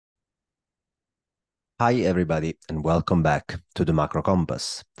Hi, everybody, and welcome back to the Macro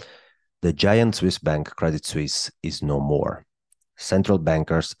Compass. The giant Swiss bank Credit Suisse is no more. Central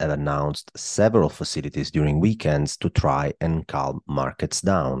bankers have announced several facilities during weekends to try and calm markets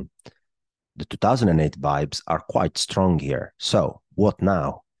down. The 2008 vibes are quite strong here. So, what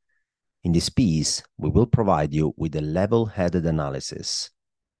now? In this piece, we will provide you with a level-headed analysis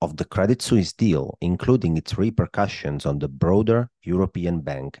of the Credit Suisse deal, including its repercussions on the broader European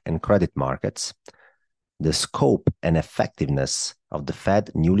bank and credit markets, the scope and effectiveness of the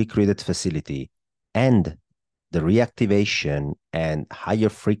Fed newly created facility, and the reactivation and higher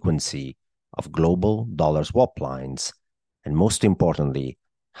frequency of global dollar swap lines, and most importantly,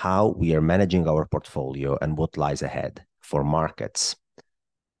 how we are managing our portfolio and what lies ahead for markets.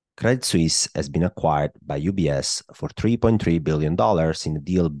 Credit Suisse has been acquired by UBS for $3.3 billion in a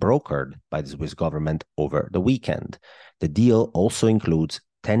deal brokered by the Swiss government over the weekend. The deal also includes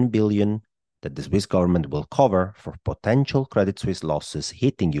 $10 billion that the Swiss government will cover for potential Credit Suisse losses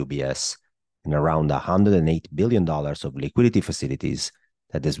hitting UBS and around $108 billion of liquidity facilities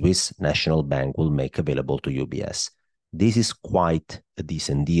that the Swiss National Bank will make available to UBS. This is quite a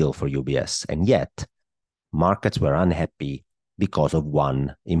decent deal for UBS, and yet markets were unhappy because of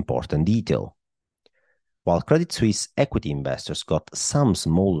one important detail. While Credit Suisse equity investors got some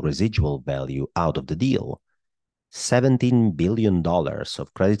small residual value out of the deal, $17 billion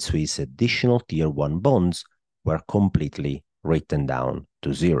of Credit Suisse additional Tier 1 bonds were completely written down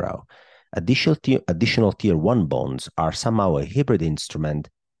to zero. Additional Tier 1 bonds are somehow a hybrid instrument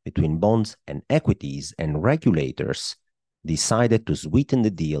between bonds and equities, and regulators decided to sweeten the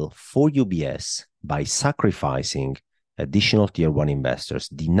deal for UBS by sacrificing additional Tier 1 investors,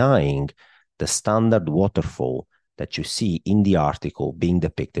 denying the standard waterfall that you see in the article being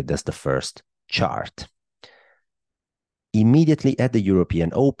depicted as the first chart. Immediately at the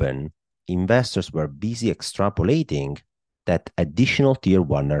European Open, investors were busy extrapolating that additional Tier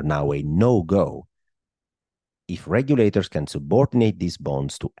 1 are now a no-go if regulators can subordinate these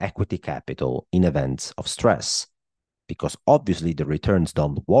bonds to equity capital in events of stress, because obviously the returns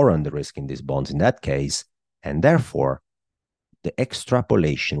don't warrant the risk in these bonds in that case, and therefore the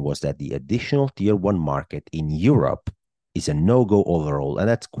extrapolation was that the additional Tier 1 market in Europe is a no-go overall, and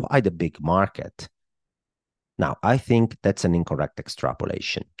that's quite a big market. Now, I think that's an incorrect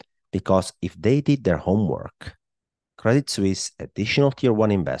extrapolation, because if they did their homework, Credit Suisse additional Tier 1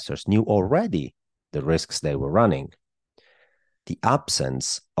 investors knew already the risks they were running. The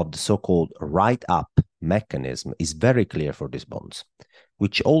absence of the so-called write-up mechanism is very clear for these bonds,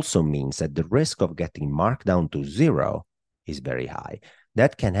 which also means that the risk of getting marked down to zero is very high.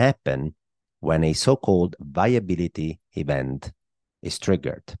 That can happen when a so-called viability event is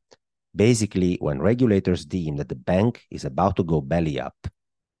triggered. Basically, when regulators deem that the bank is about to go belly up,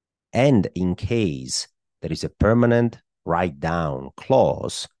 and in case there is a permanent write-down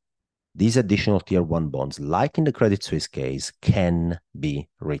clause, these additional Tier 1 bonds, like in the Credit Suisse case, can be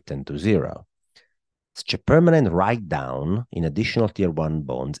written to zero. Such a permanent write-down in additional Tier 1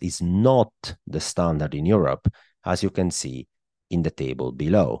 bonds is not the standard in Europe, as you can see in the table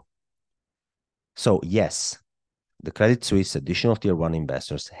below. So yes, the Credit Suisse additional Tier 1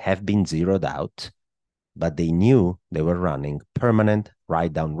 investors have been zeroed out, but they knew they were running permanent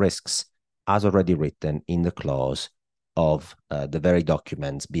write-down risks, as already written in the clause of the very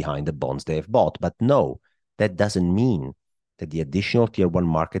documents behind the bonds they have bought. But no, that doesn't mean that the additional Tier 1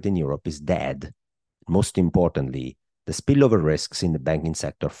 market in Europe is dead. Most importantly, the spillover risks in the banking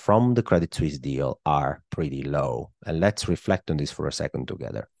sector from the Credit Suisse deal are pretty low. And let's reflect on this for a second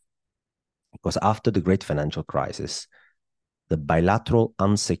together. Because after the great financial crisis, the bilateral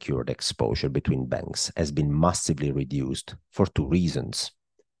unsecured exposure between banks has been massively reduced for two reasons.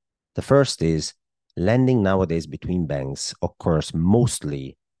 The first is lending nowadays between banks occurs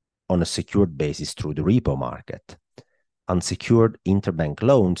mostly on a secured basis through the repo market. Unsecured interbank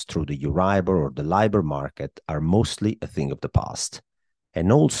loans through the Euribor or the LIBOR market are mostly a thing of the past.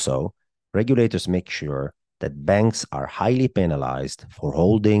 And also, regulators make sure that banks are highly penalized for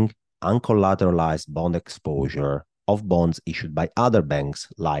holding uncollateralized bond exposure of bonds issued by other banks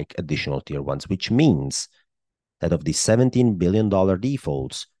like additional Tier 1s, which means that of the $17 billion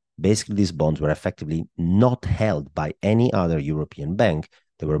defaults, basically these bonds were effectively not held by any other European bank.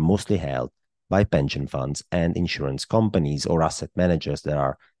 They were mostly held by pension funds and insurance companies or asset managers that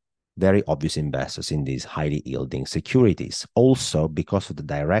are very obvious investors in these highly yielding securities. Also, because of the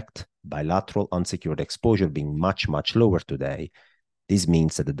direct bilateral unsecured exposure being much, much lower today, this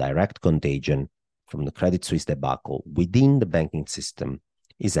means that the direct contagion from the Credit Suisse debacle within the banking system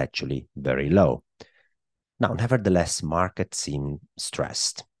is actually very low. Now, nevertheless, markets seem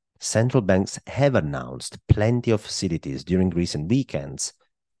stressed. central banks have announced plenty of facilities during recent weekends,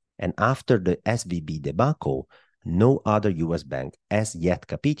 and after the SVB debacle, no other US bank has yet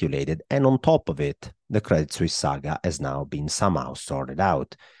capitulated, and on top of it, the Credit Suisse saga has now been somehow sorted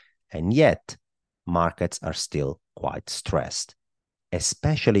out. And yet, markets are still quite stressed.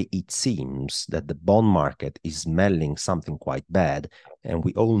 Especially it seems that the bond market is smelling something quite bad, and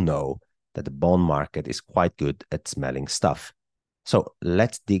we all know that the bond market is quite good at smelling stuff. So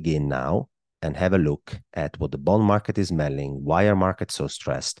let's dig in now and have a look at what the bond market is smelling, why are markets so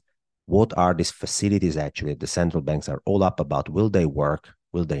stressed, what are these facilities actually the central banks are all up about, will they work,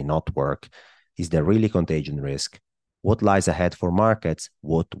 will they not work, is there really contagion risk, what lies ahead for markets,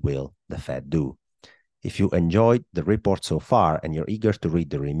 what will the Fed do? If you enjoyed the report so far and you're eager to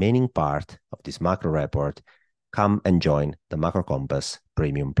read the remaining part of this macro report, come and join the Macro Compass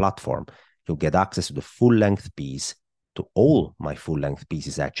premium platform. You'll get access to the full-length piece, to all my full-length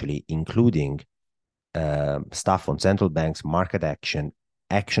pieces actually, including stuff on central banks, market action,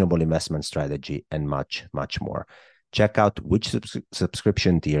 actionable investment strategy, and much, much more. Check out which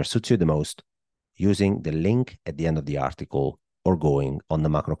subscription tier suits you the most using the link at the end of the article or going on the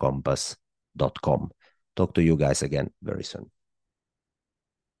macrocompass.com. Talk to you guys again very soon.